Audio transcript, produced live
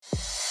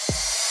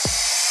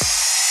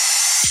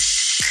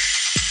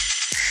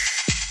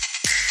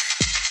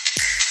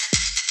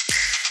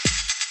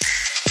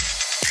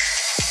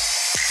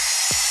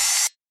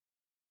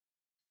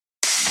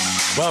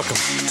Welcome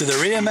to the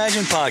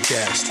Reimagine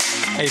Podcast,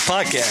 a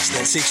podcast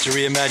that seeks to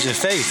reimagine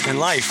faith and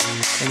life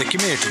in the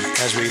community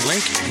as we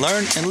link,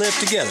 learn, and live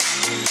together.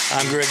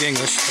 I'm Greg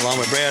English, along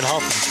with Brad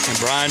Hoffman and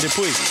Bryan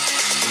Dupuis.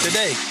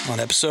 Today, on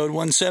episode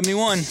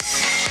 171,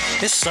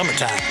 it's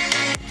summertime.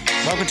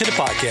 Welcome to the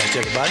podcast,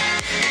 everybody.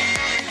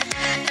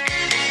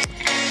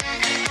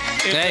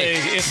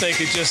 If they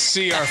could just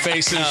see our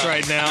faces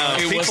right now,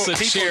 it was the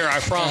cheer, I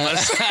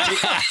promise.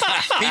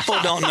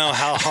 People don't know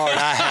how hard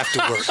I have to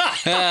work.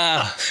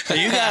 So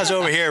you guys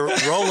over here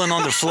rolling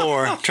on the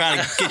floor,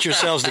 trying to get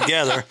yourselves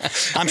together.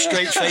 I'm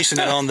straight facing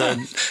it on the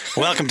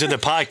welcome to the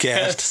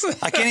podcast.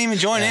 I can't even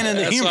join in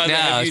the humor. No,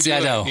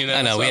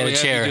 I know. We had a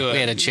chair. We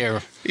had a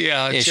chair.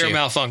 Yeah, a chair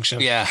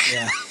malfunction. Yeah.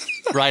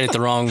 Right at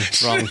the wrong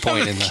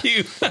point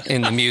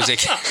in the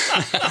music.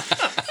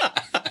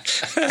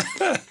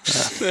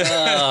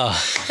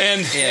 And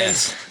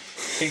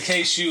in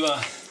case you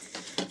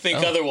think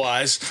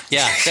otherwise.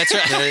 Yeah, that's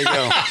right. There you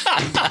go.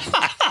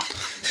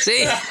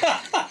 See?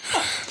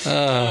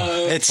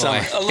 It's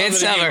summer.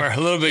 A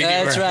little bit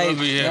humor. That's right.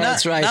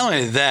 That's right. Not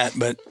only that,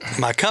 but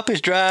my cup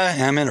is dry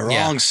and I'm in the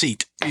wrong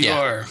seat. You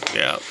are.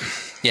 Yeah.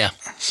 Yeah.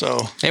 So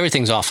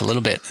everything's off a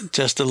little bit.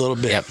 Just a little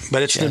bit. Yep.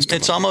 But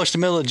it's almost the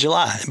middle of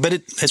July. But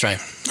that's right.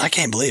 I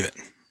can't believe it.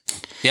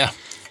 Yeah.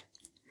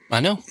 I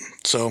know.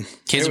 So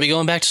kids will be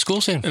going back to school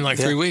soon. In like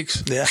 3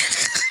 weeks. Yeah.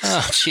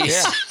 Oh, jeez.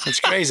 Yeah, it's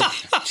crazy.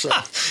 So,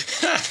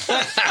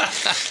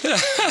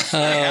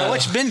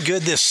 what's been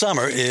good this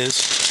summer is,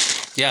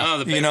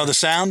 the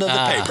sound of the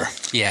paper.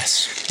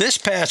 Yes. This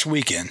past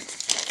weekend.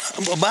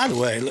 Well, by the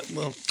way,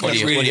 what are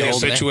you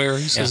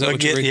obituaries? Yeah. Is that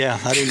what you're reading?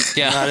 I didn't.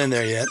 Not in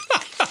there yet.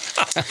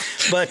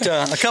 But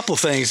a couple of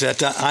things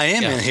that I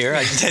am in here.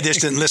 I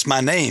just didn't list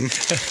my name.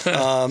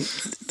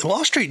 The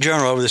Wall Street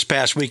Journal over this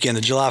past weekend,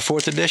 the July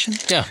 4th edition,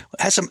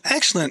 had some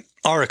excellent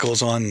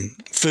articles on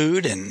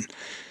food and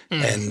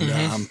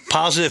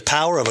positive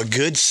power of a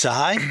good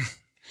sigh.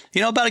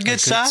 You know about a good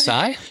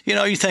sigh? You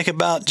know, you think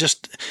about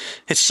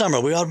it's summer.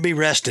 We ought to be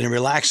resting and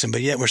relaxing,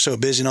 but yet we're so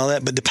busy and all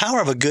that. But the power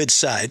of a good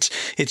sigh,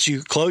 it's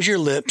you close your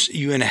lips,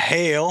 you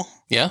inhale.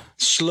 Yeah.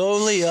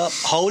 Slowly up,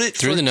 hold it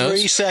through for the nose.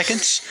 3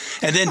 seconds,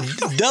 and then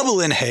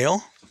double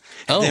inhale,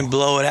 and then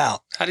blow it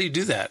out. How do you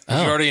do that? You've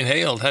already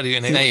inhaled. How do you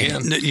inhale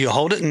again? You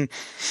hold it, and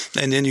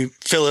then you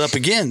fill it up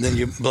again, then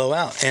you blow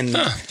out. And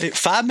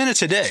 5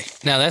 minutes a day.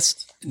 Now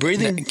that's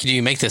breathing. Do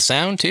you make the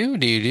sound too?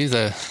 Do you do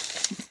the...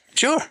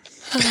 Sure.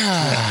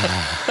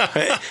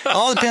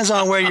 All depends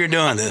on where you're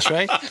doing this,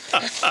 right?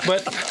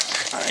 But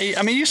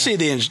I mean, you see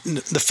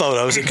the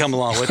photos that come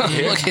along with it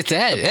here. Look at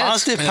that!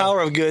 Positive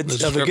power of a good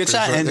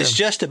sign, and it's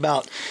just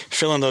about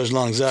filling those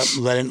lungs up,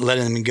 letting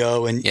them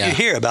go. And you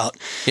hear about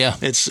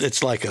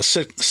it's like a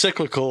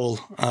cyclic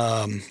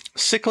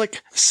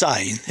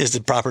sighing is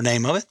the proper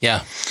name of it.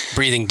 Yeah,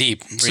 breathing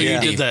deep. So you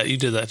did that. You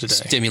did that today,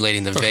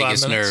 stimulating the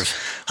vagus nerve.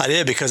 I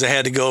did because I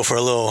had to go for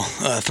a little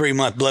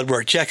 3-month blood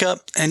work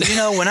checkup, and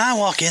when I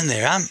walk in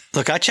there,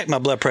 I check my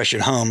blood pressure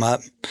at home.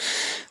 I've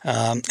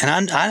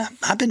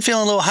been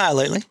feeling a little high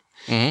lately.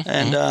 Mm-hmm.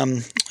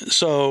 And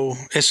so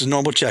it's a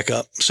normal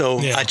checkup. So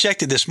I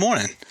checked it this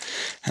morning,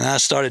 and I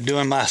started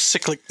doing my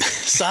cyclic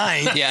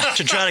sign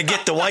to try to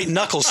get the white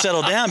knuckles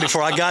settled down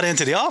before I got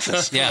into the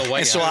office.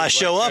 And so I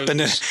show up,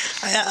 and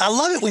I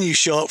love it when you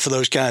show up for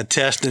those kind of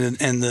tests,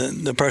 and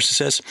the person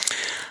says,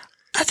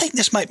 "I think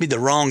this might be the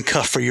wrong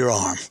cuff for your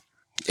arm."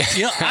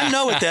 I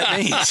know what that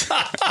means.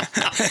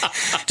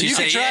 You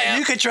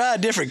could try a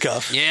different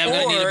cuff. Yeah, I'm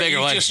going to need a bigger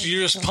one.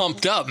 You're just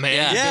pumped up,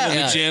 man. Been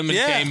in the gym and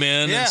came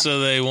in, and so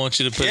they want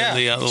you to put in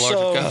the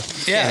larger cuff.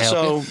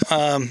 So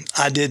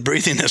I did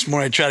breathing this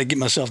morning to try to get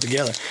myself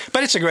together.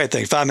 But it's a great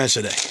thing, 5 minutes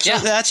a day. So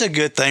that's a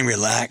good thing.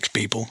 Relax,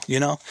 people,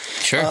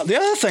 Sure. The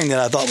other thing that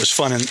I thought was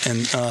fun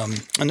in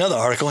another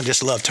article, I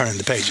just love turning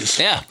the pages.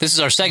 Yeah, this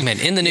is our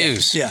segment, In the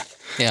News. Yeah.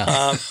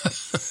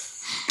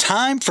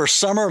 Time for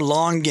summer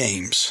lawn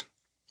games.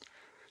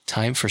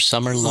 Time for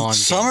summer lawn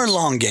games. Summer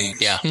lawn games.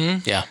 Yeah.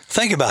 Mm-hmm. Yeah.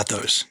 Think about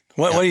those.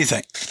 What do you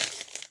think?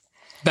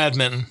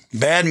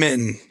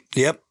 Badminton.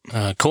 Yep.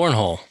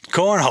 Cornhole.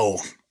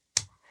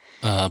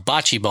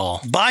 Bocce ball.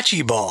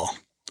 Bocce ball.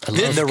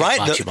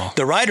 Bocce ball.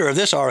 The writer of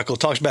this article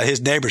talks about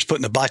his neighbors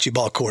putting a bocce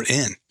ball court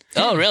in.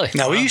 Oh, really?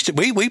 Now, we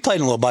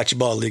played in a little bocce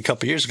ball league a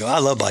couple of years ago. I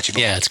love bocce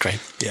ball. Yeah, it's great.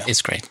 Yeah.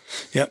 It's great.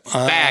 Yep.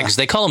 Bags.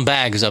 They call them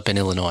bags up in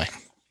Illinois.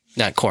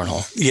 Not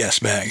cornhole. Yes,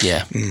 bags.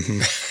 Yeah. Mm-hmm.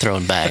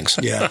 Throwing bags.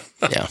 Yeah.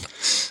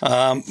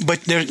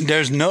 But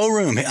there's no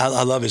room.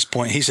 I love his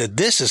point. He said,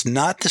 this is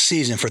not the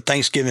season for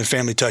Thanksgiving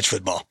family touch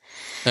football.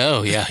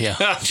 Oh, yeah.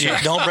 Sure.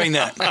 Don't bring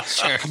that.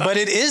 Sure. But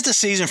it is the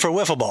season for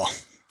wiffle ball.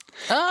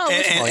 Oh,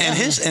 and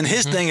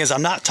his thing is,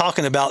 I'm not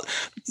talking about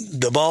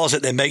the balls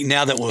that they make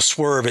now that will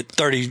swerve at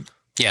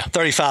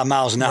 35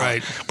 miles an hour.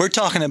 Right. We're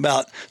talking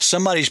about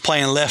somebody's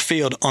playing left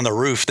field on the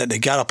roof that they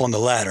got up on the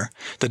ladder.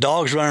 The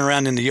dog's running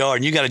around in the yard,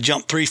 and you got to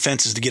jump 3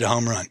 fences to get a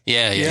home run.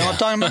 Yeah. You know what I'm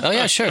talking about? Oh,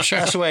 yeah, sure.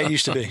 That's the way it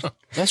used to be.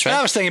 That's right. But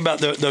I was thinking about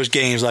those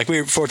games. Like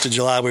 4th of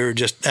July, we were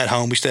just at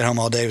home. We stayed home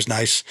all day. It was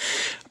nice.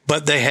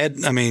 But they had,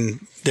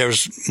 there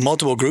was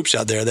multiple groups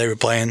out there. They were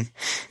playing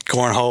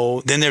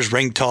cornhole. Then there's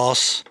ring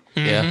toss.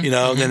 Yeah.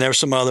 Then there were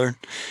some other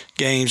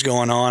games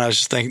going on. I was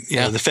just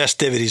thinking, the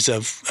festivities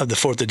of the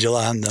 4th of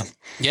July and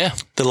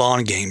the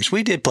lawn games.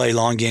 We did play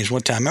lawn games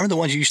one time. Remember the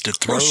ones you used to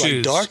throw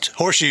like darts?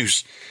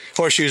 Horseshoes.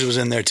 Horseshoes was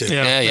in there too.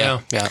 Yeah.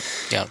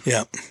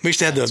 We used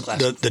to have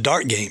the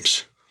dart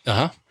games.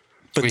 Uh-huh.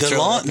 But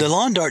the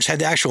lawn darts had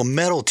the actual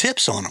metal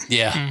tips on them.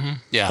 Yeah. Mm-hmm.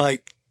 Yeah.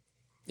 Like,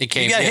 it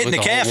came you got hit in the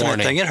calf and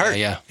that thing. It hurt.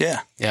 Yeah.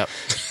 Yeah. Yeah.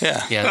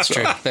 Yeah, that's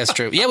true. That's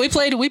true. Yeah, we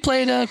played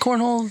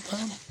cornhole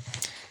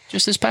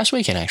just this past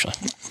weekend, actually.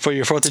 For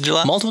your 4th of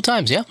July? Multiple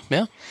times, yeah.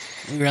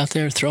 We were out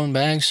there throwing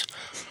bags.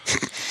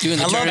 Doing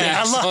the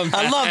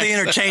I love the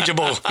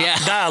interchangeable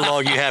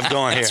dialogue you have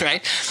going here. That's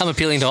right. I'm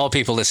appealing to all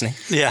people listening.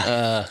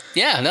 Yeah.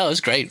 It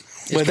was great.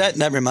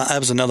 That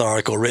was another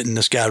article written.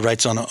 This guy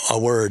writes on a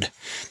word.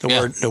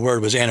 The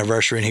word was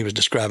anniversary, and he was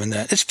describing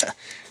that.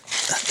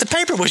 The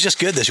paper was just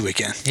good this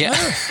weekend. Yeah.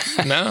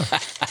 No.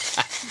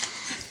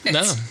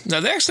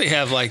 No, they actually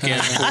have like. I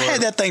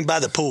had that thing by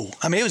the pool.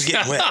 It was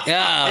getting wet.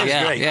 It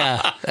was great.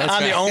 Yeah.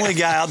 I'm the only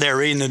guy out there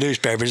reading the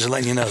newspaper, just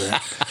letting you know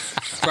that.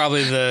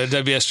 Probably the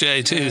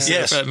WSJ too.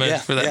 Yes,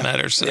 for that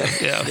matter. So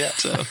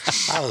So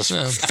I was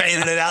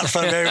fanning it out in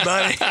front of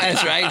everybody.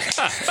 That's right.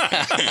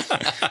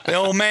 The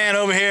old man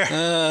over here.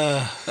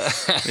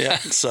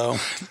 So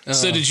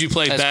did you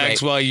play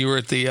bags great. while you were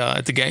at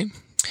the game?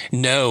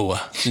 No.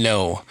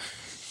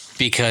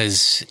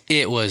 Because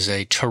it was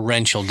a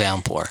torrential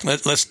downpour.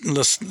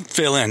 Let's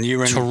fill in. You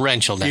were in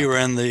torrential downpour. You were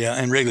in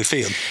in Wrigley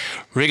Field.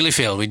 Wrigley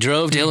Field. We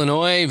drove to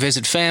Illinois,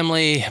 visit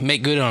family,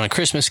 make good on a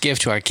Christmas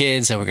gift to our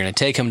kids, and we're going to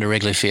take them to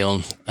Wrigley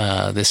Field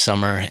this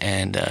summer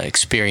and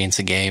experience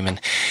the game.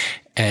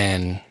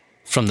 And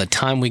from the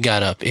time we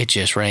got up, it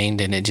just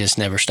rained, and it just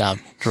never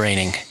stopped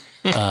raining.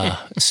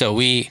 So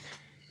it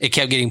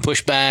kept getting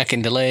pushed back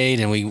and delayed,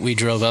 and we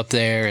drove up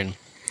there and.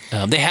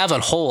 They have a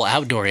whole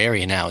outdoor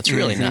area now. It's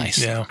really nice.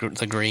 Yeah.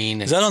 The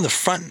green. Is that on the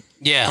front?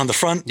 Yeah. On the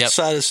front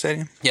side of the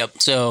stadium? Yep.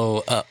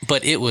 So,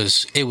 but it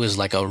was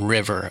like a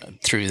river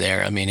through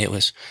there.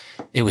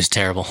 It was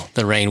terrible.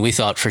 The rain, we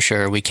thought for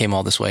sure we came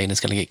all this way and it's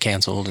going to get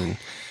canceled. And,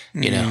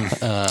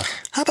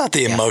 how about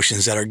the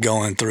emotions that are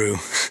going through?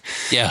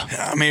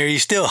 Yeah. Are you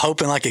still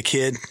hoping like a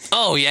kid?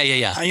 Oh, yeah.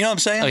 You know what I'm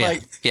saying? Oh,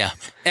 yeah.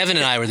 Evan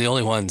and I were the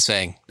only ones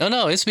saying,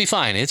 no, it's be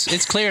fine.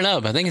 It's clearing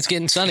up. I think it's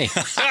getting sunny.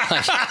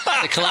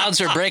 The clouds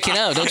are breaking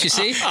up. Don't you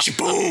see?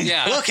 Boom.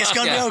 Yeah. Look, it's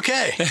going to be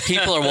okay.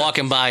 People are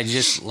walking by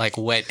just like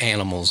wet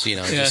animals,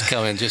 just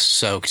coming, just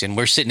soaked. And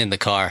we're sitting in the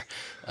car,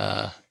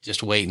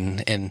 just waiting.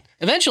 And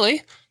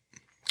eventually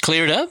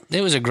cleared up.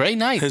 It was a great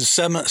night. It's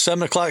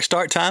 7 o'clock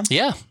start time?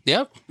 Yeah.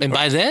 Yep. And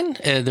by then,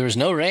 there was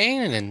no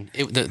rain and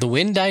the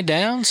wind died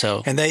down.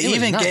 So and they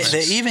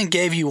even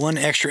gave you one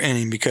extra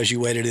inning because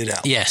you waited it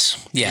out.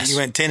 Yes. You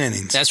went 10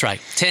 innings. That's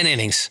right. 10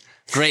 innings.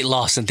 Great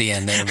loss at the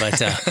end there, but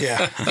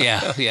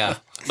yeah.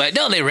 But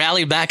no, they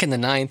rallied back in the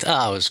 9th.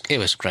 Oh, it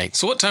was great.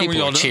 So what time were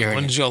y'all cheering?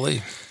 When did y'all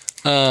leave?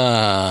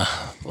 I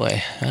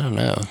don't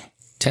know.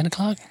 10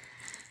 o'clock?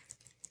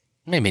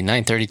 Maybe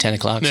 9:30, 10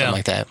 o'clock, something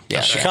like that.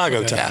 Yeah.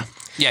 Chicago time.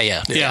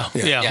 Yeah.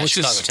 Which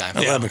Chicago is time.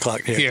 11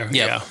 o'clock here.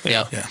 Yeah.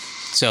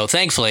 So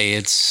thankfully,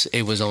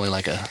 it was only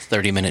like a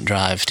 30-minute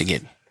drive to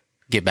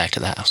get back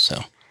to the house.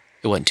 So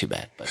it wasn't too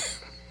bad. But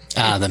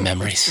the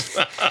memories.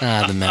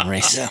 The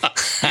memories. Yeah.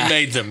 You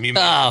made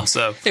them.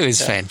 So it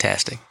was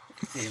fantastic.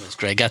 It was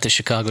great. Got the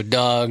Chicago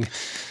dog.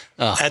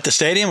 At the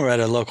stadium or at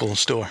a local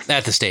store?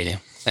 At the stadium.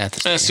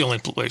 That's the only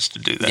place to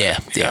do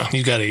that. Yeah.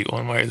 You got to eat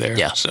one while you're there.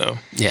 Yeah. So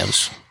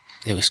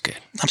it was good.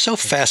 I'm so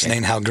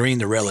fascinated how green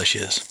the relish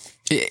is.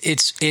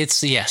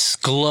 It's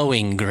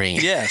glowing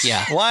green. Yes.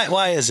 Yeah.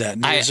 Why is that?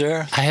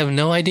 I have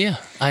no idea.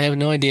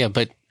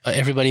 But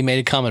everybody made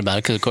a comment about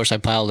it because, of course, I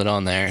piled it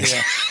on there.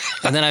 Yeah.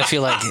 And then I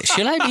feel like,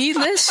 should I be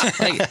eating this?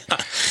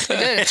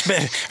 It's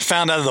been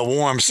found out of the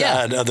warm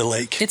side of the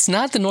lake. It's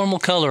not the normal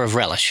color of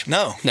relish.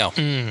 No.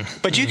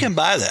 But you can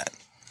buy that.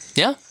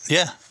 Yeah?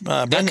 Yeah.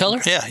 That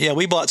color? Yeah.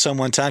 We bought some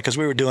one time because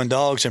we were doing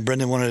dogs and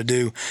Brendan wanted to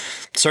do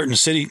certain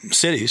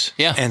cities.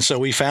 Yeah. And so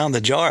we found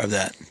the jar of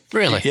that.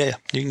 Really? Yeah.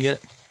 You can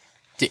get it.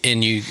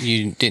 And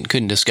you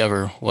couldn't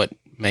discover what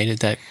made it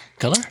that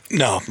color?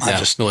 No.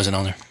 It wasn't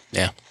on there.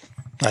 Yeah.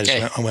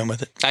 I went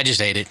with it. I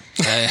just ate it.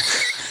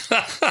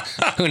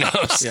 Who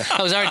knows? Yeah.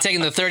 I was already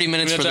taking the 30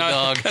 minutes for the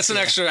dog. That's an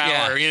extra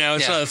hour.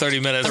 It's another 30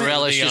 minutes. The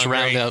relish just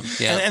round up.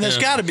 Yeah. And there's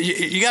got to be,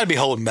 you got to be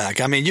holding back.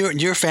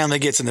 Your family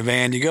gets in the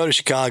van, you go to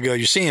Chicago,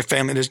 you're seeing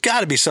family. There's got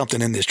to be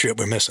something in this trip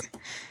we're missing.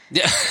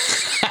 Yeah.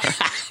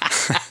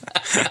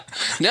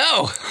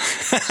 No,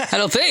 I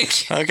don't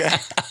think. Okay.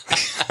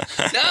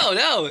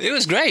 No, it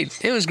was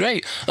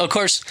great. Of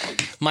course,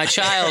 my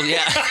child,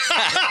 yeah.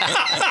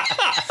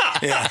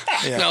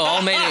 No,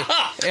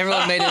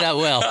 everyone made it out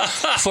well.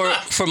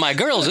 For my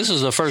girls, this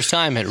was the first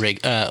time at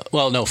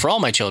for all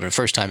my children,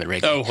 first time at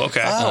Wrigley. Oh,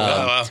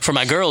 okay. For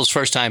my girls,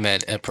 first time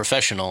at a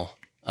professional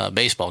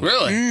baseball game.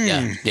 Really?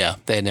 Yeah.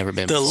 They had never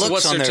been. The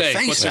looks on their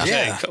faces. What's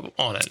their take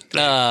on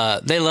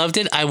it? They loved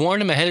it. I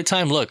warned them ahead of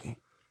time, look,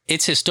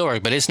 it's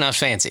historic, but it's not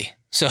fancy.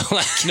 So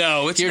like,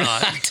 no, it's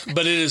not.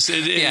 But it is.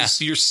 It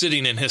is. You're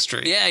sitting in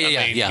history. Yeah.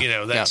 You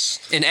know, that's.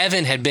 Yeah. And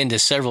Evan had been to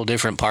several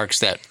different parks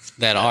that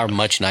are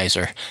much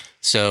nicer.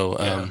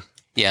 So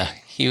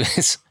he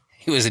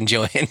was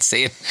enjoying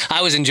seeing.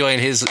 I was enjoying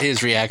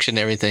his reaction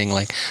to everything.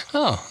 Like,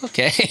 oh,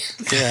 okay,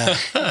 Yeah.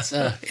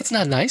 it's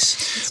not nice.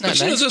 It's not But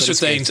nice. those but are it's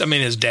things. good. I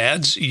mean, as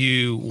dads,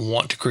 you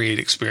want to create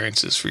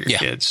experiences for your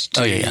kids.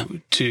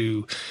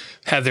 To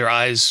have their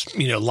eyes,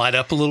 light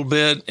up a little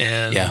bit,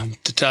 and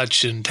to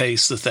touch and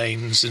taste the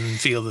things and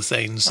feel the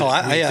things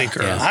that we think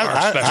are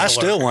special. I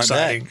still want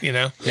exciting,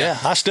 that. Yeah,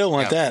 I still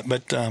want that,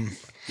 but.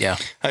 Yeah.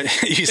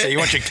 You say you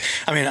want your.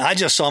 I mean, I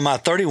just saw my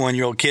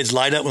 31-year-old kids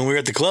light up when we were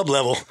at the club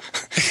level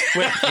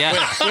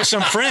with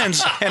some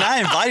friends, and I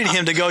invited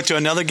him to go to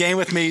another game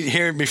with me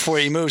here before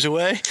he moves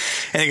away.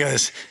 And he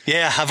goes,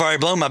 "Yeah, I've already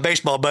blown my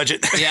baseball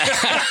budget." Yeah.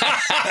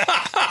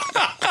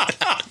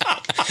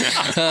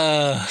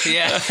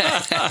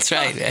 That's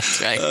right.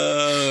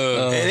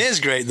 It is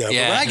great though.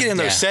 Yeah, but when I get in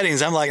those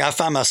settings, I'm like, I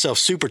find myself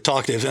super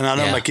talkative, and I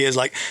know my kids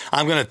like,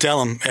 I'm going to tell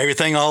them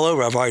everything all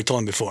over. I've already told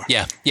them before.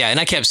 Yeah. And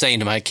I kept saying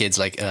to my kids,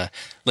 like,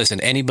 listen,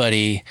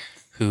 anybody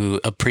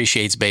who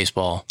appreciates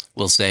baseball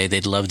will say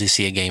they'd love to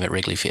see a game at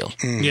Wrigley Field.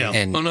 Yeah.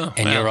 And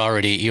you're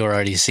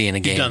already seeing a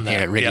game here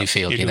at Wrigley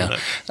Field,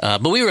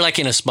 But we were like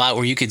in a spot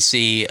where you could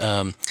see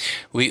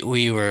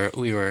we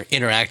were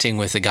interacting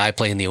with the guy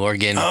playing the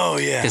organ. Oh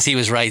yeah. Because he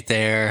was right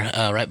there,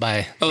 right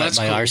by cool.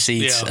 our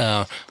seats.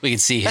 Yeah. We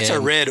could see him. That's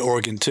a red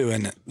organ too,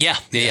 isn't it?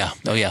 Yeah.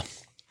 Oh yeah.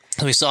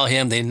 We saw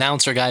him. The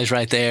announcer guy's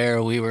right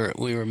there. We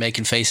were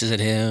making faces at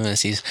him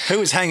as he's Who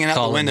was hanging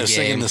out the window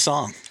singing the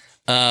song?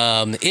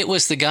 It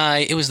was the guy.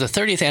 It was the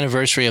 30th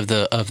anniversary of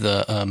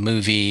the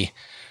movie.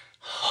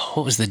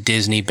 What was the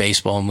Disney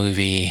baseball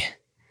movie?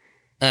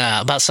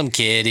 About some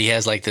kid. He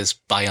has like this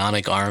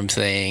bionic arm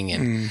thing,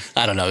 and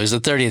I don't know. It was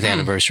the 30th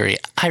anniversary.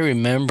 I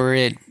remember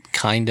it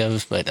kind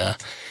of, but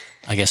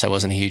I guess I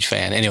wasn't a huge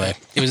fan. Anyway,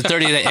 it was the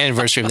 30th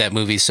anniversary of that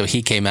movie, so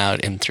he came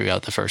out and threw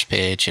out the first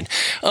pitch. And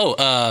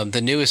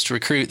the newest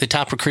recruit, the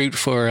top recruit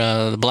for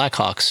the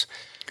Blackhawks.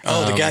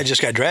 Oh, the guy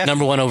just got drafted.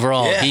 #1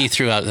 overall. Yeah. He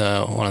threw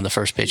out one of the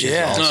first pitches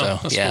also.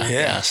 Cool.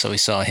 Yeah. So we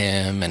saw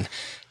him, and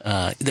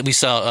we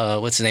saw,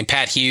 what's his name?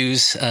 Pat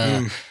Hughes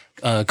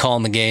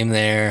calling the game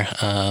there.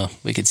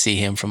 We could see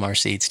him from our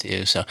seats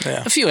too. So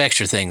a few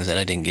extra things that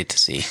I didn't get to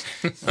see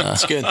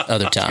That's good.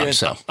 other times.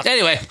 So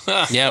anyway,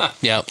 yep.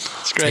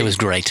 It's great. It was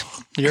great.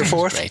 Your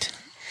fourth? Great.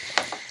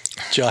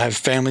 Did y'all have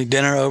family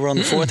dinner over on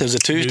the 4th? It was a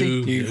Tuesday?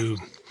 You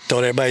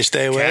told everybody to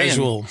stay away?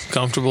 Casual,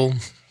 comfortable.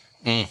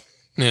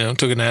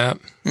 Took a nap.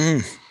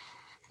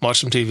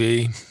 Watched some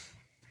TV.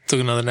 Took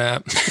another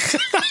nap.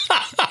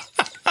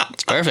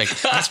 It's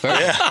perfect. That's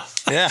perfect.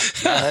 Yeah,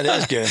 that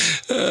is good.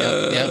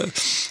 Yep.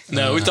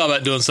 No, we thought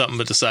about doing something,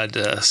 but decided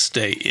to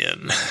stay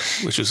in,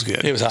 which was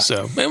good. It was hot.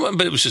 So,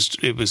 but it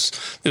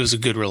was a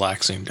good,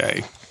 relaxing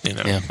day.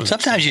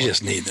 Sometimes you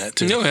just need that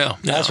too. No, yeah.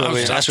 That's I what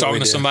we was talking to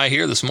do. somebody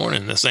here this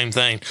morning. The same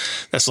thing.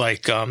 That's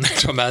like they're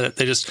talking about it.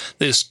 They just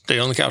stay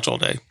on the couch all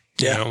day.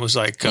 Yeah. It was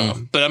like,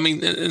 but I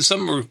mean, in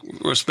some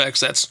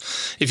respects,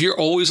 that's if you're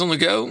always on the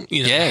go,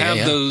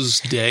 have those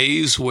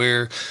days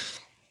where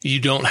you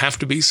don't have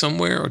to be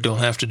somewhere or don't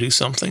have to do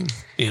something.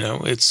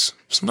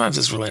 Sometimes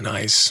it's really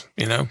nice.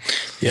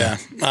 Yeah.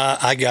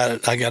 I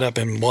got up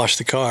and washed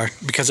the car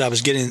because I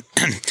was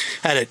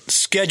had it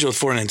scheduled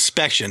for an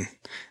inspection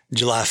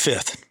July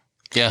 5th.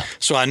 Yeah.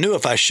 So I knew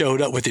if I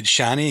showed up with it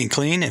shiny and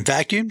clean and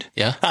vacuumed.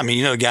 Yeah. I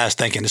mean, the guy's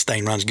thinking this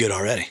thing runs good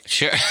already.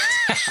 Sure.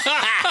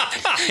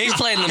 He's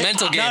playing the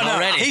mental game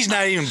already. He's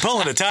not even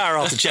pulling a tire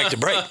off to check the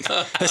brake.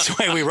 That's the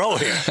way we roll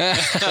here.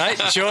 Right?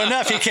 Sure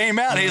enough, he came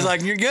out and he's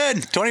like, "You're good,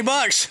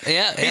 $20."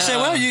 Yeah. He said,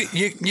 "Well,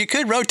 you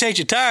could rotate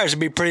your tires. It'd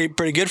be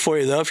pretty good for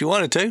you though if you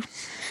wanted to."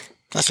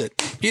 I said,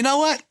 "You know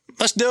what?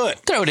 Let's do it.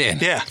 Throw it in.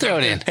 Yeah. Throw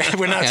it in.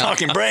 We're not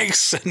talking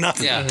brakes,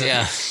 nothing."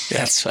 Yeah.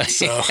 That's funny.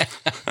 So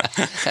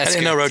I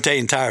didn't know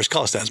rotating tires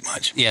cost that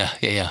much. Yeah.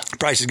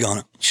 Price has gone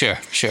up. Sure.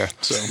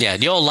 So Yeah.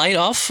 Do y'all light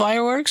off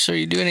fireworks or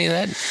you do any of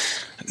that?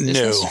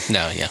 No.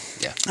 No. Yeah.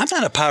 I'm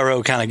not a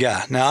pyro kind of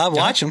guy. Now I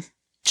watch them,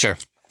 Sure.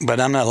 but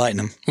I'm not lighting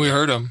them. We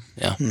heard them.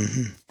 Yeah.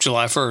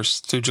 July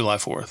 1st through July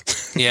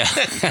 4th. Yeah.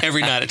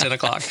 Every night at 10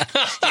 o'clock.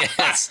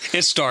 Yes.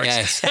 It starts.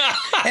 Yes.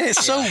 And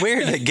it's so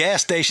weird that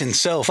gas stations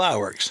sell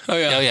fireworks. Oh,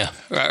 yeah. Oh, yeah.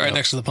 Right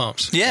next to the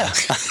pumps. Yeah.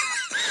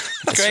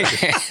 It's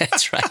crazy.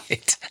 That's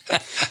right.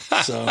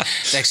 So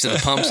Next to the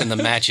pumps and the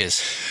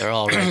matches. They're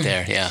all right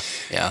there. Yeah.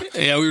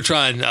 Yeah, we were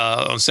trying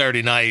on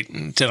Saturday night,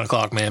 10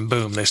 o'clock, man,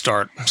 boom, they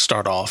start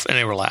off, and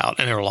they were loud,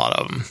 and there were a lot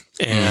of them.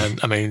 And,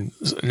 I mean,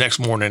 next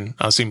morning,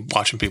 I was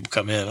watching people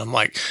come in. I'm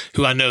like,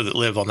 who I know that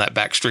live on that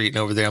back street and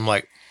over there, I'm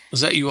like,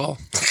 was that you all?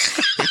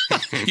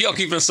 Y'all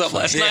keeping us up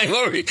last night?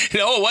 What were you?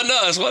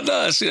 Wasn't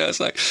us. It's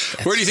like,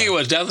 where do you think it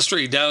was? Down the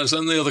street, down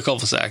in the other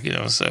cul-de-sac,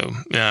 so,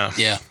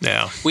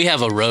 yeah. We have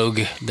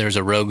there's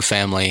a rogue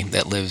family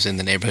that lives in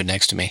the neighborhood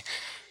next to me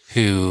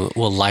who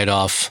will light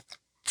off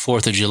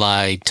 4th of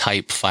July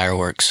type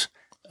fireworks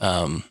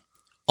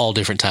all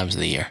different times of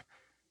the year,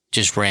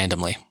 just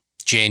randomly.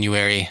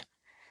 January,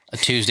 a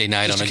Tuesday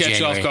night Just on a to catch you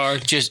January. off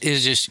guard.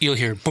 Just you'll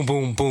hear boom,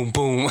 boom, boom,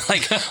 boom,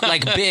 like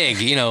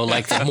big,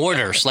 like the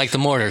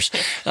mortars,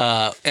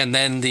 and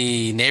then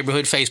the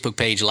neighborhood Facebook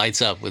page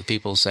lights up with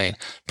people saying,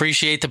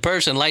 "Appreciate the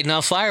person lighting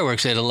off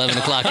fireworks at 11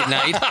 o'clock at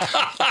night."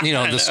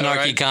 The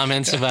snarky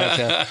comments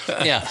about,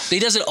 He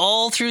does it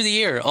all through the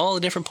year, all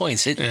the different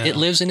points. It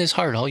lives in his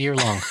heart all year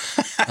long.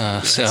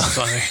 That's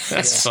funny.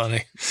 That's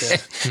funny.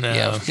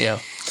 No. Yeah.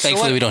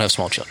 Thankfully, we don't have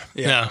small children.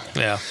 Yeah.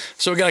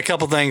 So we got a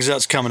couple things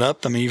that's coming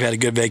up. I mean, you've had a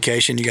good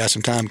vacation. You got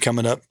some time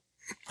coming up.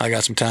 I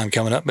got some time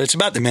coming up. But it's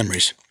about the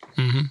memories.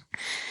 Mm-hmm.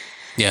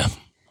 Yeah.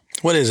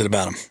 What is it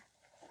about them?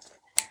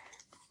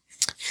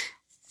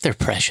 They're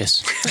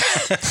precious.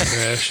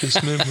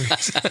 Precious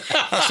memories.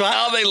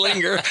 How they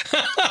linger.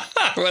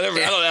 Whatever.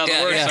 I don't know how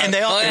the word And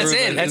they all,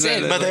 that's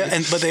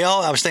it. But they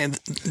all, I was saying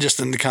just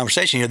in the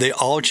conversation here, they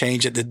all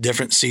change at the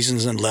different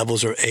seasons and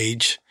levels or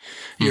age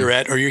you're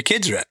at or your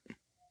kids are at.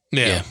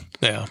 Yeah.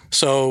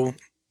 So,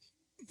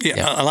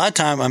 a lot of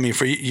time, I mean,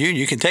 for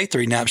you can take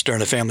 3 naps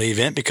during a family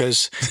event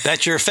because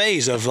that's your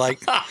phase of like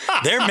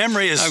their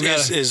memory is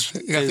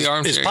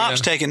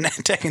pops taking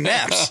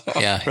naps.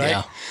 Yeah,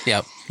 right?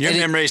 Yeah. Your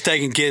memory is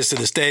taking kids to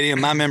the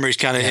stadium. My memory is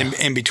kind of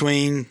in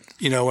between.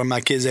 Where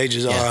my kids'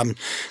 ages are.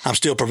 I'm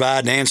still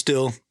providing and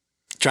still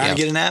trying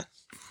to get a nap.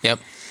 Yep.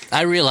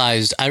 I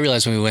realized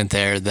when we went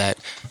there that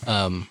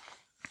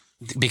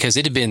because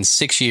it had been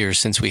 6 years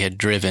since we had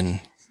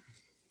driven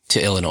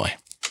to Illinois,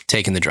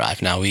 taking the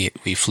drive. Now we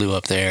flew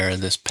up there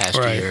this past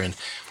year and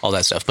all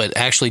that stuff, but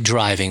actually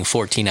driving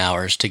 14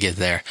 hours to get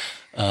there,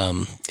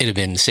 it had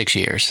been 6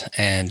 years.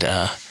 And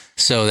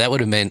so that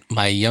would have meant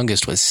my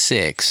youngest was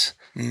 6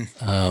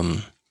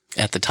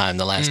 at the time,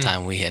 the last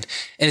time we had.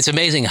 And it's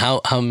amazing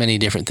how many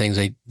different things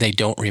they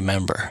don't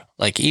remember.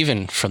 Like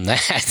even from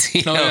that,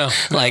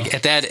 like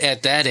at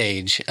that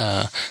age.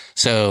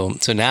 So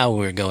now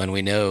we're going,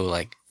 we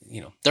know,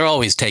 they're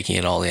always taking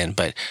it all in,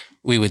 but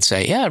we would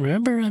say, yeah,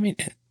 remember? I mean,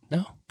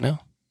 no.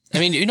 I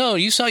mean, you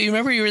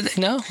remember you were there?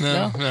 No.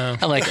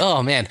 I'm like,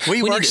 oh man.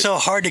 We worked so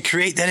hard to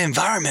create that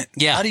environment.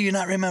 Yeah. How do you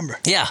not remember?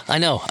 Yeah, I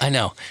know.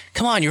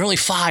 Come on, you're only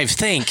 5.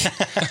 Think.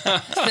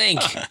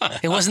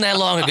 It wasn't that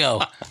long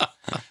ago.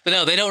 But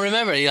no, they don't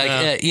remember.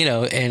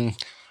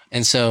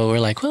 And so we're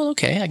like, well,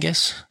 okay, I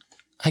guess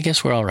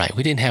we're all right.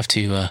 We didn't have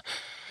to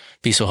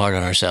be so hard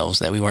on ourselves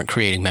that we weren't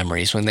creating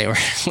memories when they were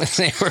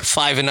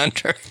 5 and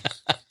under.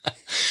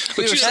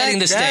 We were setting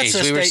the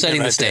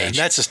stage.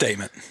 That's a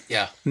statement.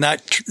 Yeah.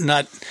 Not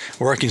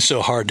working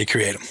so hard to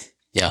create them.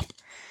 Yeah.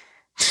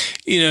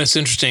 It's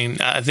interesting.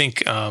 I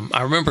think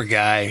I remember a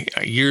guy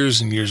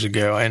years and years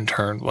ago. I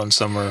interned one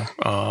summer,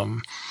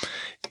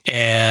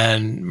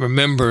 and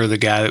remember the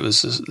guy that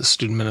was the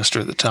student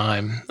minister at the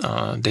time,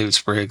 David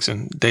Spriggs,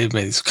 and Dave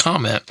made this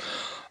comment.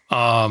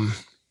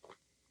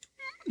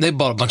 They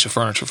bought a bunch of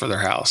furniture for their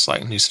house,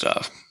 like new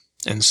stuff,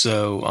 and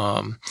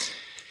so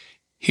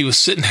he was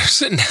sitting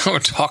down, we're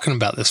talking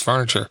about this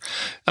furniture.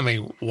 I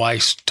mean,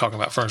 wife's talking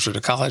about furniture to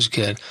a college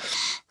kid.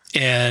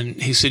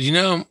 And he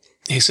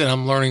said,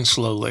 I'm learning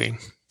slowly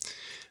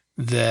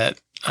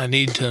that I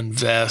need to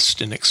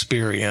invest in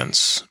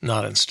experience,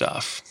 not in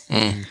stuff.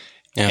 Mm.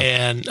 Yeah.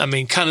 And I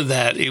mean, kind of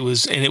that it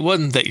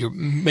wasn't that you're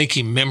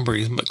making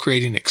memories, but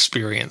creating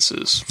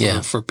experiences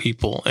for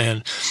people.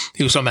 And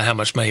he was talking about how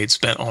much money he'd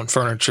spent on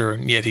furniture,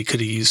 and yet he could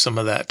have used some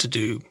of that to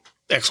do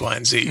X, Y,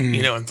 and Z,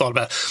 and thought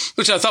about,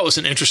 which I thought was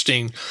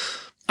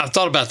I've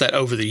thought about that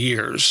over the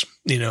years,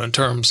 in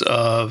terms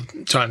of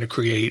trying to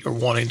create or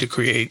wanting to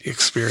create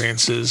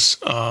experiences,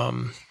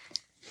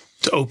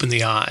 to open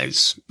the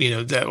eyes,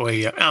 that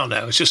way. I don't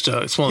know. It's just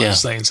it's one of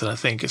those things that I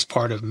think is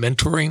part of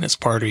mentoring. It's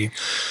part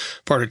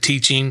of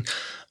teaching,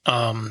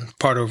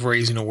 part of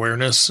raising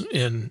awareness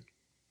in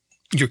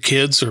your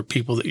kids or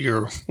people that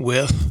you're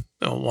with,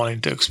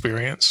 wanting to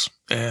experience.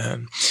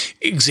 And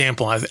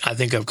example I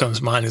think of comes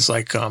to mind is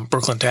like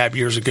Brooklyn Tab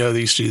years ago. They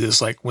used to do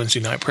this like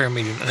Wednesday night prayer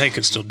meeting, and they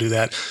could still do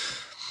that.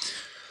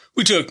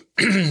 We took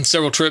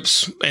several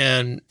trips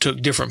and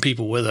took different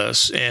people with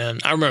us.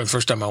 And I remember the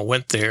first time I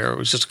went there, it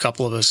was just a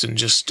couple of us, and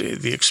just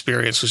the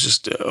experience was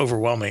just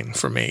overwhelming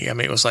for me. I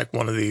mean, it was like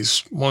one of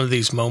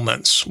these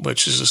moments,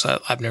 which is just,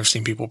 I've never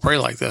seen people pray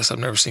like this. I've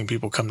never seen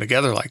people come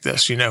together like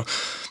this,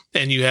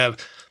 and you have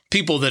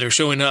people that are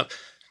showing up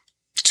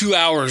 2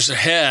 hours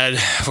ahead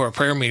for a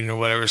prayer meeting or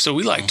whatever. So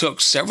we took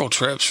several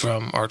trips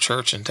from our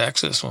church in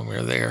Texas when we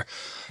were there.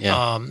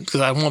 Yeah.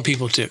 Because I want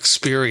people to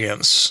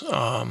experience,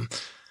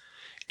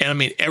 and I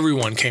mean,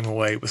 everyone came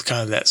away with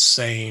kind of that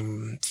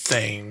same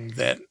thing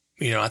that,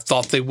 I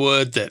thought they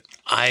would, that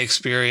I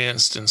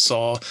experienced and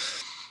saw,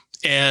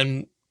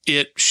 and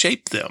it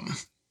shaped them,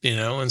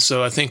 and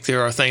so I think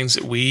there are things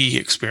that we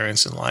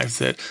experience in life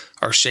that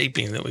are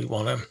shaping that we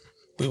want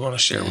to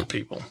share with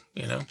people,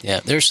 Yeah.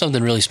 There's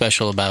something really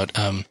special about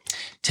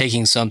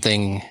taking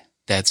something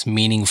that's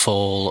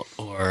meaningful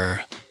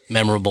or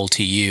memorable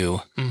to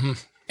you and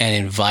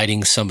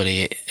inviting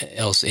somebody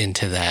else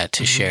into that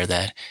to share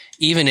that,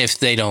 even if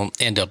they don't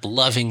end up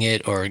loving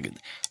it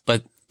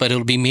but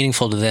it'll be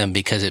meaningful to them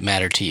because it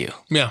mattered to you.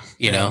 Yeah.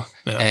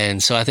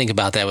 And so I think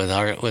about that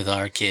with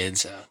our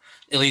kids.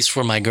 at least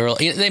for my girl,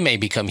 they may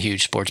become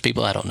huge sports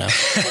people. I don't know,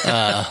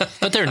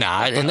 but they're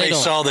not. And they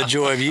saw the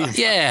joy of you.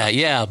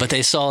 Yeah. But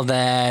they saw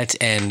that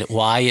and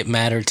why it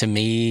mattered to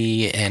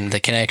me and the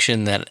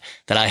connection that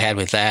I had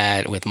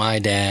with my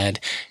dad.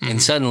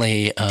 And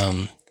suddenly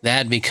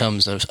that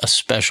becomes a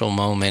special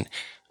moment,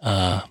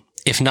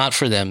 if not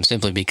for them,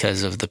 simply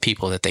because of the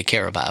people that they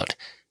care about.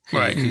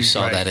 Who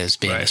saw that as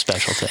being a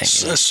special thing.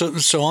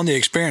 So on the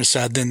experience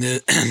side, then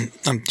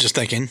I'm just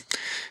thinking,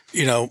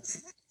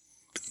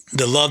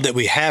 the love that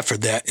we have for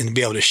that and to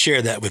be able to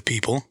share that with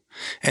people.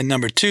 And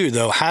number two,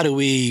 though, how do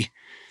we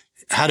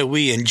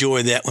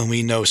enjoy that when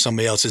we know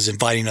somebody else is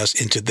inviting us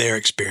into their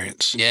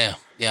experience? Yeah.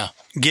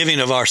 Giving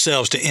of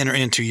ourselves to enter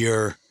into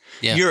your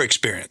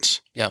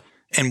experience. Yep.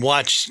 And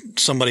watch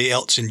somebody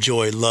else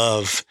enjoy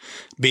love,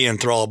 be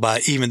enthralled by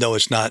it, even though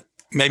it's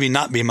maybe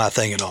not be my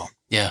thing at all.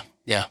 Yeah.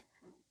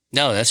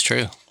 No, that's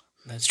true.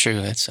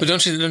 But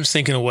don't you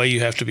think in a way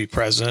you have to be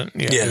present?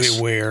 You have to be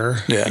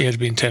aware. Yeah. You have to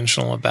be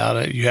intentional about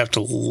it. You have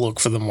to look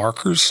for the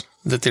markers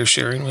that they're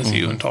sharing with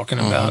you and talking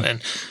about,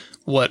 and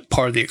what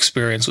part of the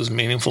experience was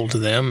meaningful to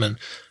them, and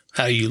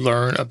how you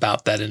learn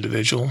about that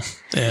individual.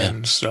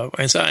 And so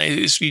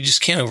you just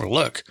can't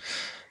overlook.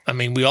 I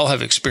mean, we all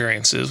have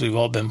experiences. We've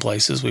all been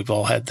places. We've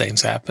all had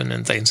things happen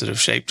and things that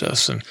have shaped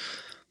us. And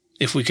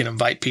if we can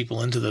invite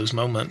people into those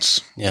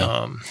moments.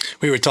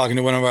 We were talking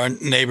to one of our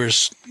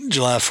neighbors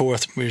July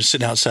 4th. We were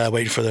sitting outside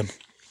waiting for the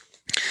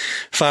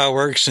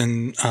fireworks,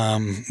 and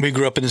we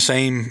grew up in the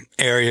same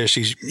area.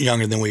 She's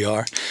younger than we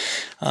are.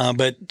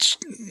 But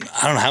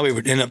I don't know how we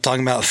would end up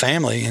talking about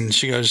family. And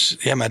she goes,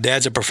 yeah, my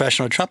dad's a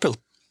professional trumpet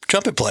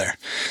player.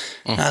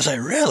 And I was like,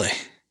 really?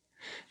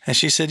 And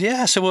she said,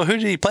 yeah. I said, well, who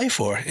did he play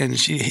for? And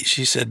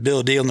she said,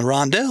 Bill Deal and the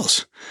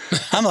Rondells.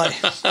 I'm like,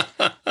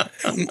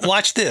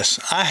 watch this.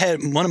 I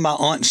had one of my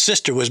aunt's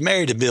sister was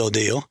married to Bill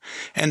Deal,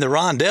 and the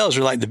Rondells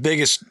were like the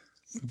biggest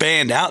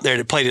band out there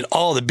that played at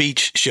all the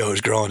beach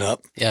shows growing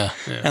up. Yeah.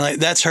 And like,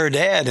 that's her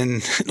dad.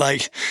 And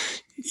like,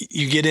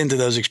 you get into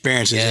those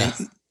experiences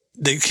and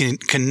the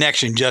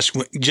connection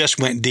just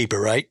went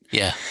deeper, right?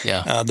 Yeah.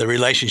 The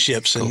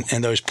relationships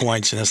and those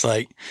points. And it's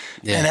like,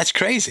 man, that's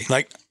crazy.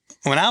 Like,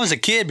 when I was a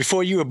kid,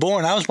 before you were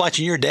born, I was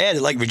watching your dad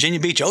at like Virginia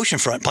Beach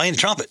oceanfront playing the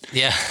trumpet.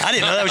 Yeah. I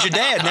didn't know that was your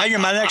dad. Now you're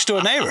my next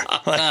door neighbor.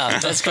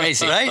 That's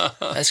crazy. Right?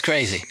 That's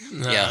crazy.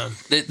 Yeah.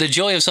 The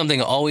joy of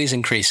something always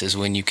increases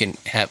when you can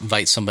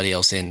invite somebody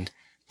else in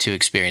to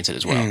experience it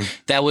as well.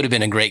 That would have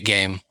been a great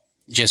game,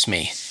 just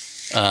me.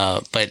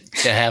 But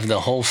to have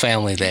the whole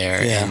family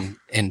there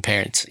and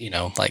parents,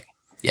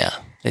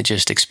 it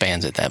just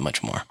expands it that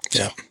much more.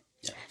 So. Yeah.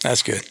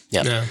 That's good.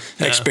 Yeah.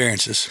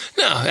 Experiences.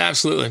 No,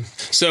 absolutely.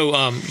 So,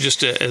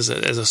 just as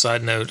a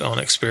side note on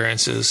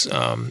experiences,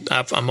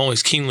 I'm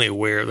always keenly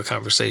aware of the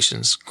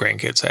conversations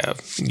grandkids have.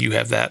 You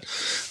have that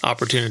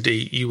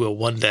opportunity. You will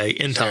one day,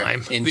 in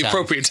time,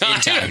 appropriate time.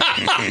 In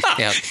time.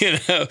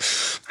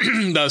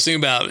 I was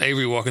thinking about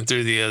Avery walking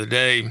through the other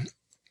day.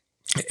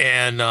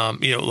 And,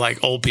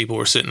 like old people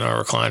were sitting in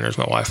our recliners,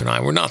 my wife and I.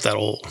 We're not that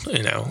old,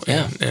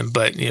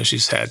 but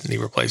she's had knee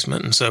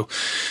replacement. And so,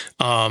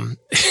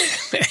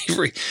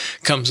 Avery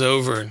comes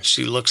over and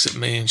she looks at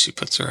me and she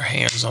puts her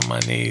hands on my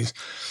knees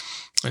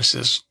and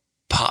says,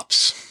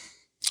 Pops,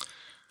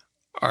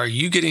 are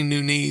you getting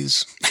new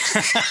knees?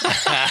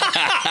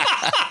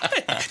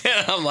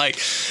 And I'm like,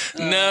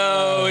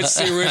 no, it's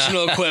the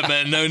original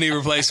equipment. No knee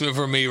replacement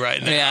for me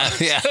right now.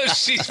 Yeah. So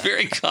she's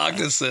very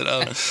cognizant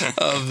of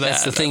that.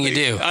 That's the thing you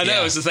do. I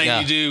know it's the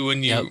thing you do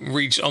when you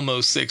reach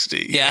almost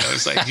 60. Yeah.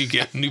 It's like you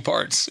get new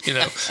parts,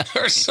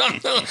 or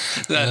something.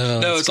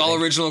 No, it's all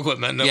original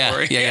equipment. Don't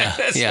worry. Yeah.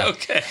 That's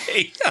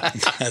okay.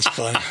 That's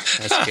funny.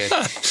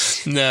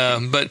 That's good.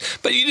 No,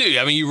 but you do.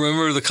 I mean, you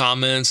remember the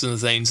comments and the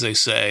things they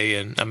say,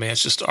 and I mean,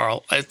 it's just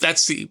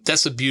that's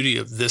the beauty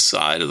of this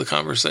side of the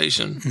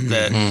conversation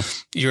that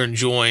you're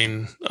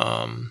enjoying.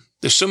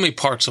 There's so many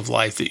parts of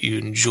life that you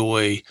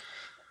enjoy.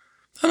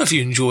 I don't know if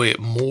you enjoy it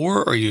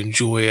more or you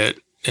enjoy it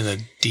in a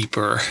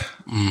deeper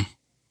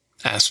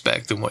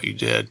aspect than what you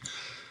did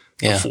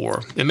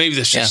before. And maybe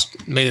that's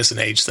maybe it's an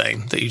age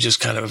thing that you just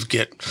kind of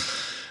get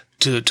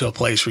to a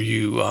place where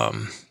you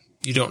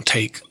you don't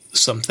take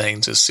some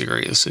things as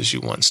serious as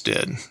you once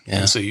did. Yeah.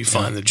 And so you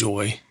find the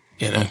joy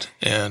in it.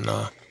 And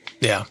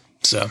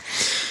so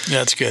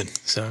that's good.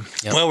 So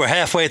well, we're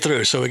halfway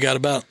through, so we got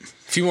about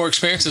a few more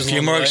experiences.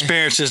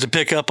 Experiences to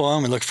pick up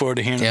on. We look forward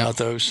to hearing about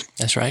those.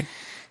 That's right.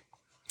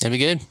 That'd be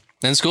good.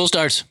 Then school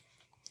starts.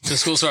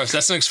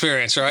 That's an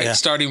experience, right? Yeah.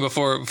 Starting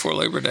before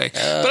Labor Day.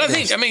 But I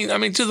think, I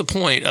mean, to the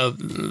point of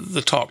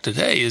the talk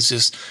today is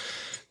just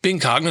being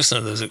cognizant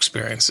of those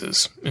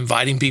experiences,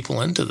 inviting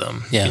people into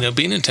them,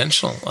 being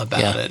intentional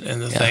about it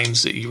and the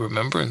things that you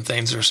remember and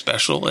things that are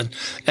special.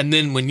 And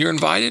then when you're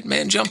invited,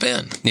 man, jump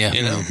in,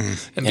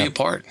 and be a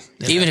part.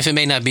 Even if it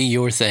may not be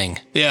your thing.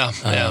 Yeah.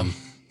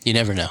 You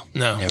never know.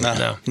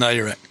 No,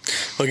 You're right.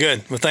 Well,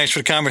 good. Well, thanks for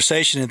the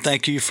conversation, and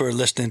thank you for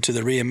listening to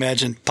the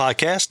Reimagine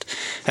podcast.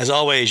 As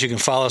always, you can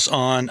follow us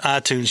on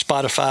iTunes,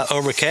 Spotify,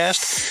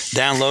 Overcast.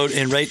 Download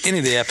and rate any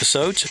of the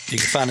episodes. You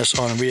can find us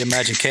on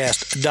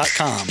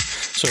reimaginecast.com.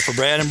 So for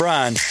Brad and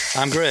Bryan,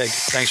 I'm Greg.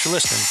 Thanks for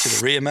listening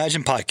to the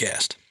Reimagine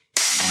podcast.